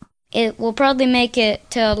it will probably make it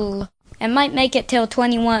till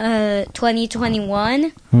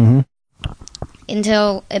 2021. Mm-hmm.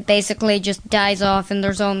 Until it basically just dies off and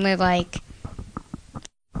there's only like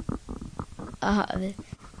a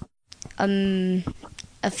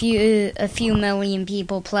few million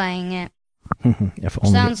people playing it.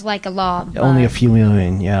 Sounds like a lot. But Only a few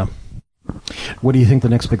million, yeah. What do you think the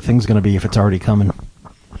next big thing's going to be if it's already coming?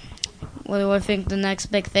 What do I think the next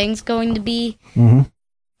big thing's going to be? Mm-hmm.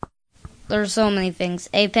 There's so many things.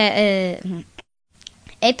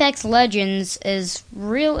 Apex Legends is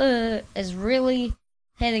really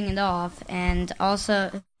hitting it off, and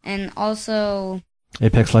also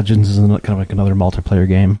Apex Legends is kind of like another multiplayer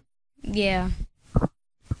game. yeah.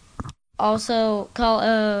 Also, Call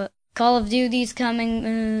of Duty's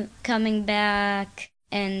coming back,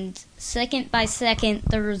 and second by second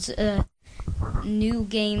there's new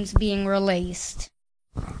games being released.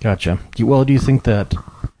 Gotcha. Do you think that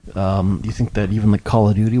even like Call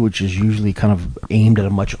of Duty, which is usually kind of aimed at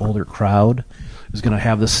a much older crowd, is going to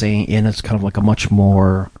have the same, and it's kind of like a much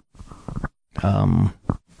more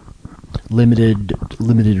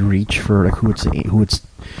limited reach for like who it's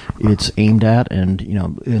aimed at, and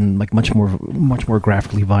and like much more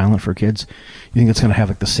graphically violent for kids? You think it's going to have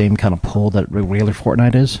like the same kind of pull that regular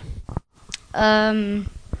Fortnite is?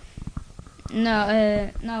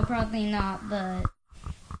 No, probably not. But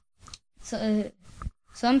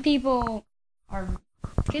some people are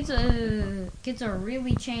kids are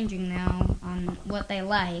really changing now on what they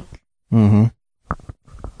like. Mm-hmm.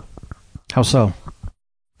 How so?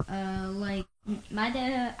 Like my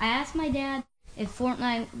dad, I asked my dad if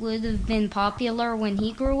Fortnite would have been popular when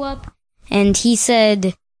he grew up, and he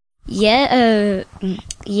said, yes,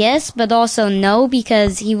 but also no,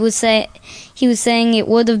 because he was saying it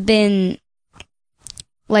would have been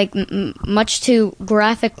like much too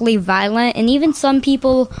graphically violent, and even some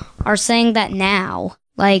people are saying that now.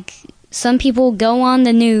 Like some people go on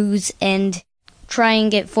the news and try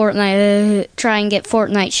and get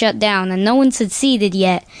Fortnite shut down, and no one succeeded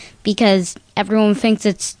yet because everyone thinks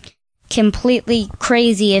it's completely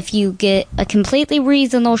crazy if you get a completely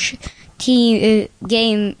reasonable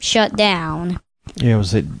game shut down. Yeah,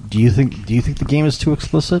 do you think the game is too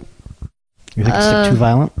explicit? You think it's too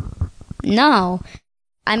violent? No.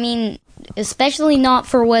 I mean, especially not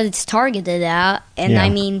for what it's targeted at. And yeah. I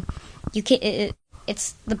mean, you can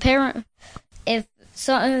it's the parent. If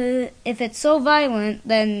it's so violent,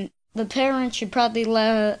 then the parents should probably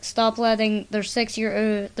stop letting their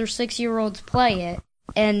 6-year-olds play it.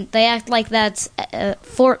 And they act like that's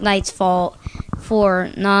Fortnite's fault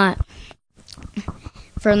for not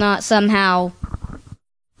somehow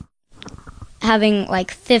having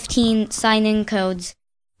like 15 sign-in codes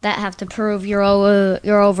that have to prove you're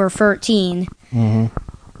over 13. Mm-hmm.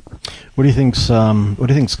 What do you think's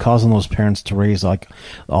causing those parents to raise like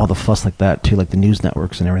all the fuss like that too, like the news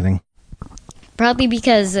networks and everything? Probably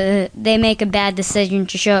because they make a bad decision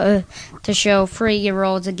to show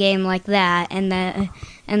 3-year-olds a game like that, and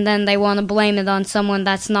then they want to blame it on someone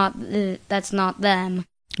that's not them.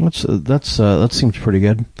 That seems pretty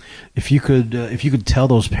good. If you could tell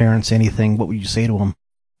those parents anything, what would you say to them?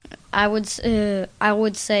 I would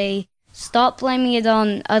say stop blaming it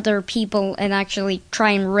on other people and actually try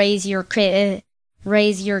and raise your kids.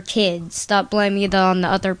 Stop blaming it on the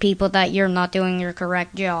other people that you're not doing your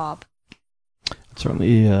correct job.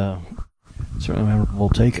 Certainly a memorable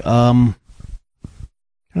take. I don't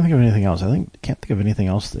think of anything else. Can't think of anything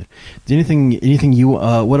else. Anything you?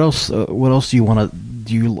 What else do you want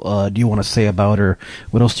to say about, or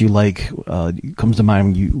what else do you like? Comes to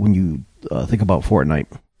mind when you think about Fortnite?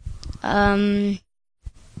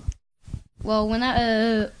 Well,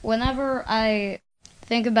 whenever I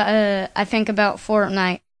think about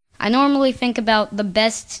Fortnite, I normally think about the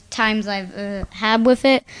best times I've had with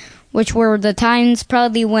it, which were the times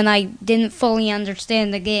probably when I didn't fully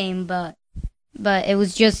understand the game, but it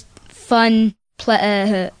was just fun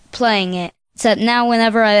playing it. Except now,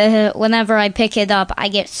 whenever I pick it up, I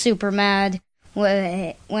get super mad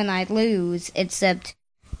when I lose. Except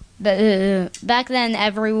back then,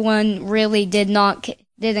 everyone really didn't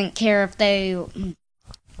care if they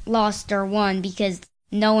lost or won, because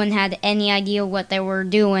no one had any idea what they were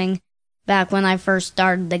doing back when I first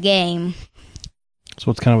started the game. So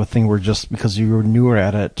it's kind of a thing where just because you were newer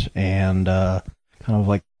at it and kind of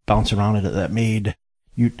like bounce around it, that made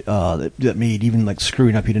even like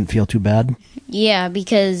screwing up, you didn't feel too bad? Yeah,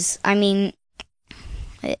 because I mean,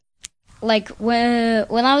 like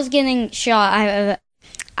when I was getting shot,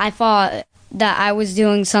 I thought that I was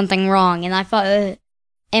doing something wrong, and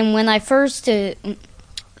and when I first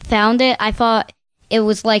found it, I thought it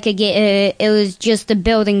was like it was just a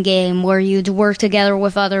building game where you'd work together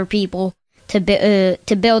with other people to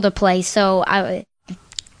build a place. So I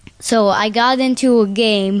got into a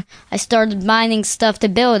game. I started mining stuff to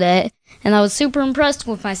build it, and I was super impressed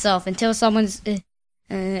with myself until someone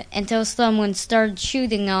started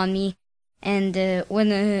shooting on me. And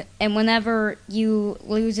whenever you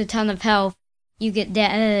lose a ton of health, you get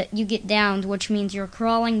downed, which means you're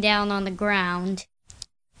crawling down on the ground.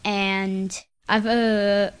 And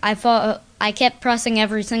I kept pressing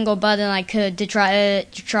every single button I could to try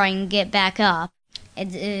and get back up,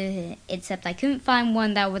 except I couldn't find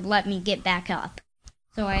one that would let me get back up.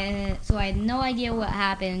 So I had no idea what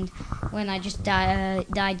happened when I just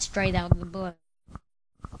died straight out of the blue.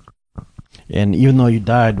 And even though you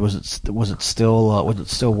died, was it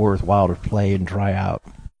still worthwhile to play and try out?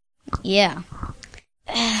 Yeah.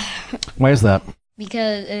 Why is that?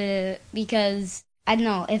 Because I don't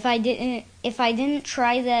know, if I didn't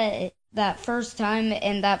try that first time,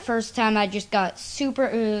 and that first time I just got super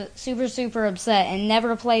upset and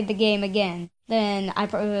never played the game again, then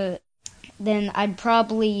I'd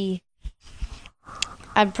probably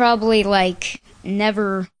like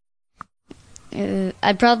never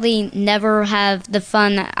I'd probably never have the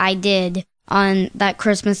fun I did on that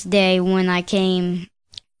Christmas day when I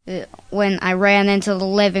ran into the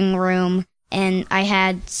living room and I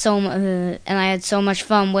had so much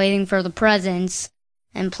fun waiting for the presents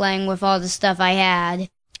and playing with all the stuff I had.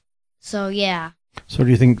 So yeah. So do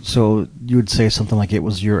you think? So you would say something like it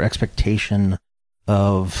was your expectation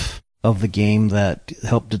of the game that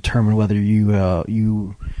helped determine whether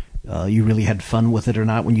you really had fun with it or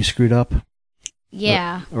not when you screwed up?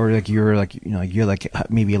 Yeah. Or like you're like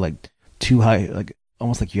maybe like too high, like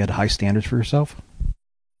almost like you had high standards for yourself.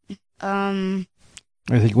 I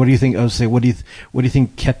think. What do you think? I would say. What do you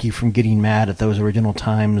think kept you from getting mad at those original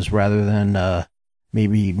times rather than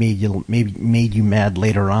maybe made you mad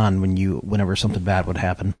later on whenever something bad would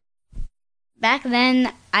happen? Back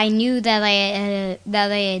then, I knew that I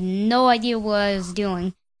had no idea what I was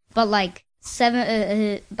doing, but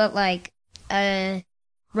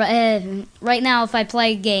right now, if I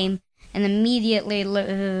play a game and immediately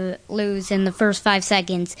lose in the first 5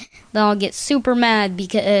 seconds, then I'll get super mad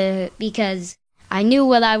because I knew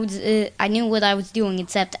what I was doing,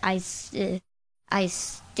 except I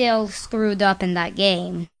still screwed up in that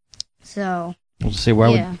game. So I'll say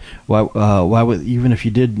why would even if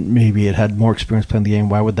you did maybe it had more experience playing the game,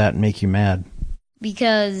 why would that make you mad?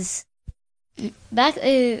 Because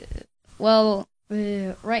right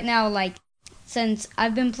now, like, since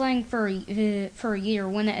I've been playing for a year,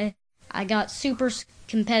 when I got super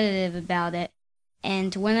competitive about it,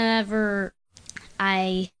 and whenever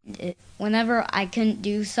I couldn't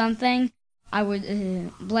do something, I would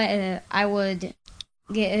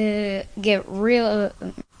get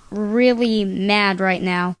really mad right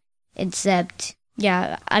now. Except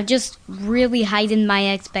yeah, I've just really heightened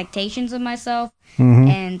my expectations of myself, Mm-hmm.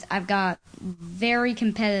 and I've got very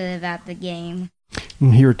competitive at the game.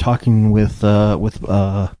 I'm here talking with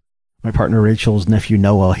my partner Rachel's nephew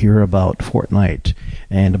Noah here about Fortnite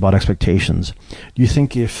and about expectations. Do you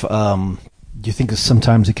think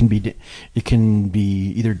sometimes it can be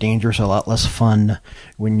either dangerous or a lot less fun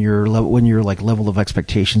when your level of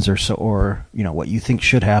expectations are so, or what you think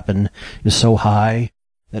should happen is so high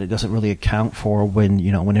that it doesn't really account for when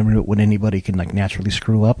anybody can like naturally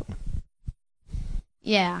screw up?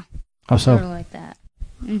 Yeah. How so? Sort of like that.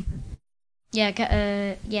 Yeah,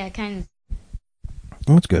 kind of.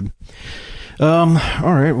 That's good. All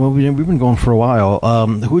right. Well, we've been going for a while.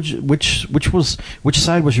 Which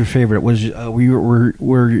side was your favorite?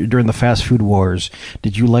 Were during the fast food wars?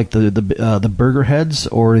 Did you like the burger heads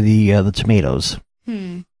or the tomatoes?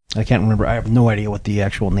 I can't remember. I have no idea what the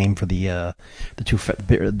actual name for the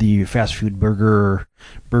fast food burger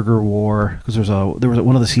war, because there was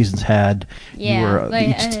one of the seasons had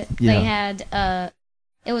they had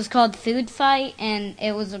it was called Food Fight, and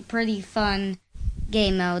it was a pretty fun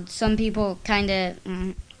game mode. Some people kind of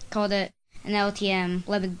called it an LTM,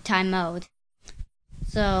 limited time mode.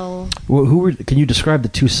 So can you describe the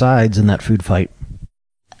two sides in that food fight?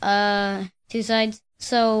 Two sides.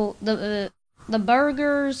 So the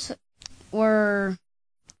burgers were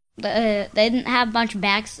they didn't have much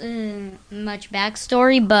backstory,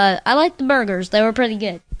 but I liked the burgers. They were pretty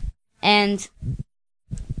good. And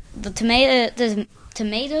the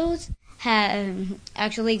tomatoes had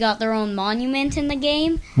actually got their own monument in the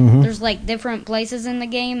game. Mm-hmm. There's like different places in the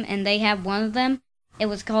game, and they have one of them. It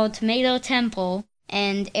was called Tomato Temple,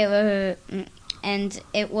 and it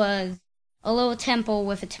was a little temple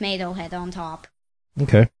with a tomato head on top.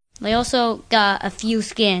 Okay. They also got a few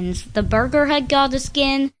skins. The burger head got a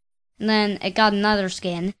skin, and then it got another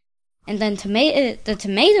skin, and then the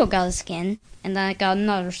tomato got a skin, and then it got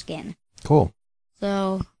another skin. Cool.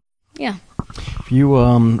 So, yeah.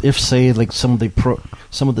 If say like some of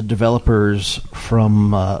the developers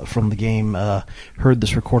from the game heard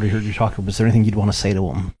this recording, heard you talking, was there anything you'd want to say to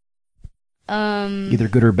them? Either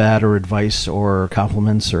good or bad, or advice, or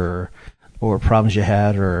compliments, or problems you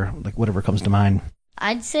had, or like whatever comes to mind.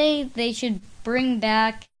 I'd say they should bring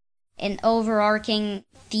back an overarching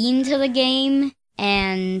theme to the game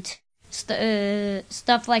and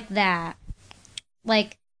stuff like that.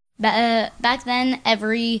 Like back then,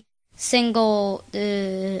 every single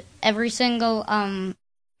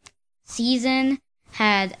season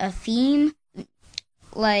had a theme,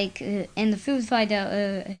 like in the Food Fight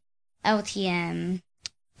LTM,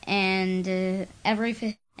 and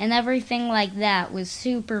everything like that was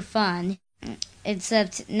super fun.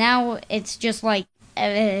 Except now it's just like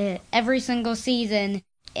every single season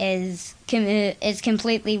is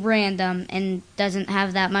completely random and doesn't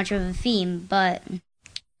have that much of a theme. But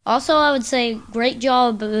also, I would say great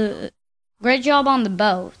job on the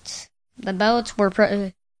boats. The boats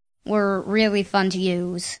were really fun to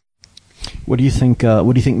use. What do you think?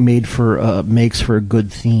 Makes for a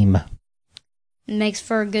good theme? Makes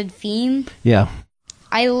for a good theme? Yeah.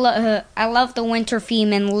 I love the winter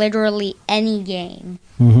theme in literally any game.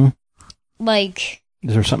 Mm-hmm. Like,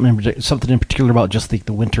 is there something in particular about just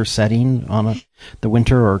the winter setting on the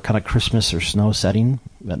winter or kind of Christmas or snow setting?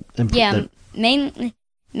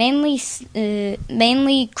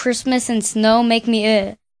 Mainly Christmas and snow make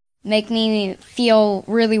me feel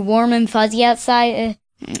really warm and fuzzy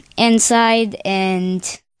inside,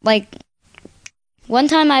 and like one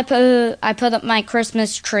time I put up my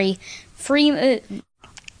Christmas tree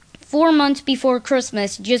 4 months before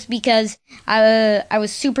Christmas, just because I was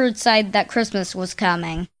super excited that Christmas was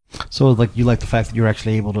coming. So, like, you like the fact that you're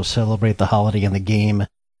actually able to celebrate the holiday in the game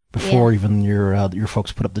before even your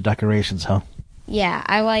folks put up the decorations, huh? Yeah,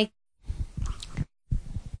 I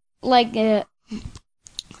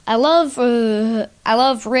love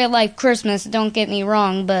real life Christmas. Don't get me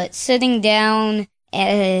wrong, but sitting down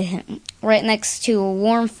right next to a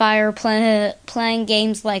warm fire, playing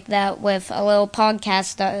games like that with a little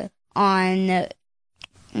podcast on,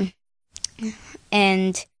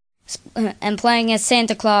 and playing as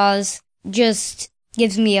Santa Claus just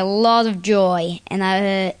gives me a lot of joy, and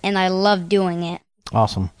I love doing it.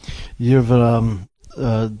 Awesome. Do you have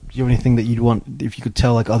anything that you'd want, if you could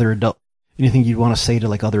tell like anything you'd want to say to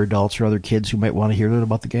like other adults or other kids who might want to hear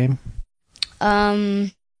about the game?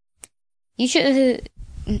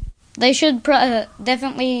 They should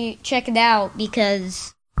definitely check it out,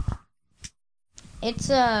 because it's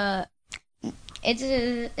a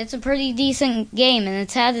pretty decent game, and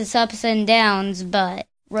it's had its ups and downs, but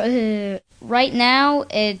right now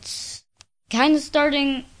it's kind of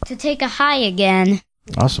starting to take a high again.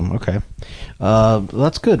 Awesome. Okay.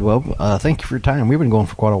 That's good. Well, thank you for your time. We've been going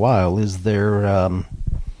for quite a while. Is there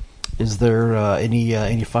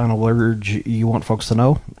any final words you want folks to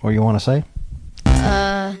know or you want to say?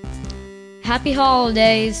 Happy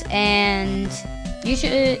holidays, and you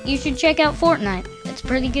should check out Fortnite. It's a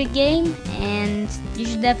pretty good game, and you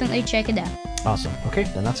should definitely check it out. Awesome. Okay,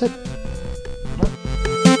 then that's it.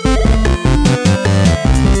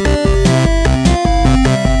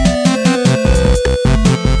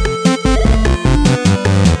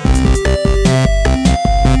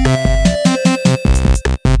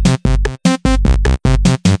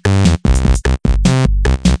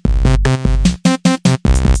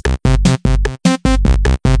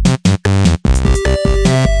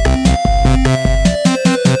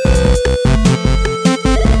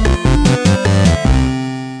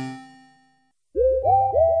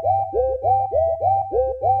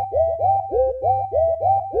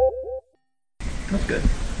 That's good.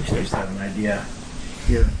 You should just have an idea.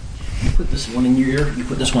 Here, you put this one in your ear. You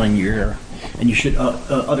put this one in your ear, and you should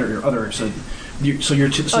other ear. So you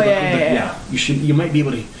should. You might be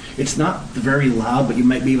able to. It's not very loud, but you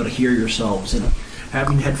might be able to hear yourselves. And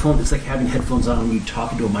having headphones, it's like having headphones on when you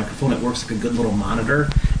talk into a microphone. It works like a good little monitor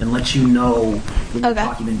and lets you know when you're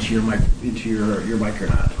talking into your mic or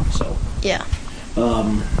not. So Yeah. So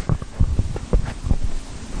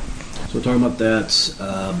we're talking about that.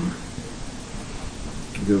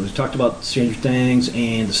 We talked about Stranger Things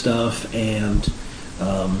and the stuff, and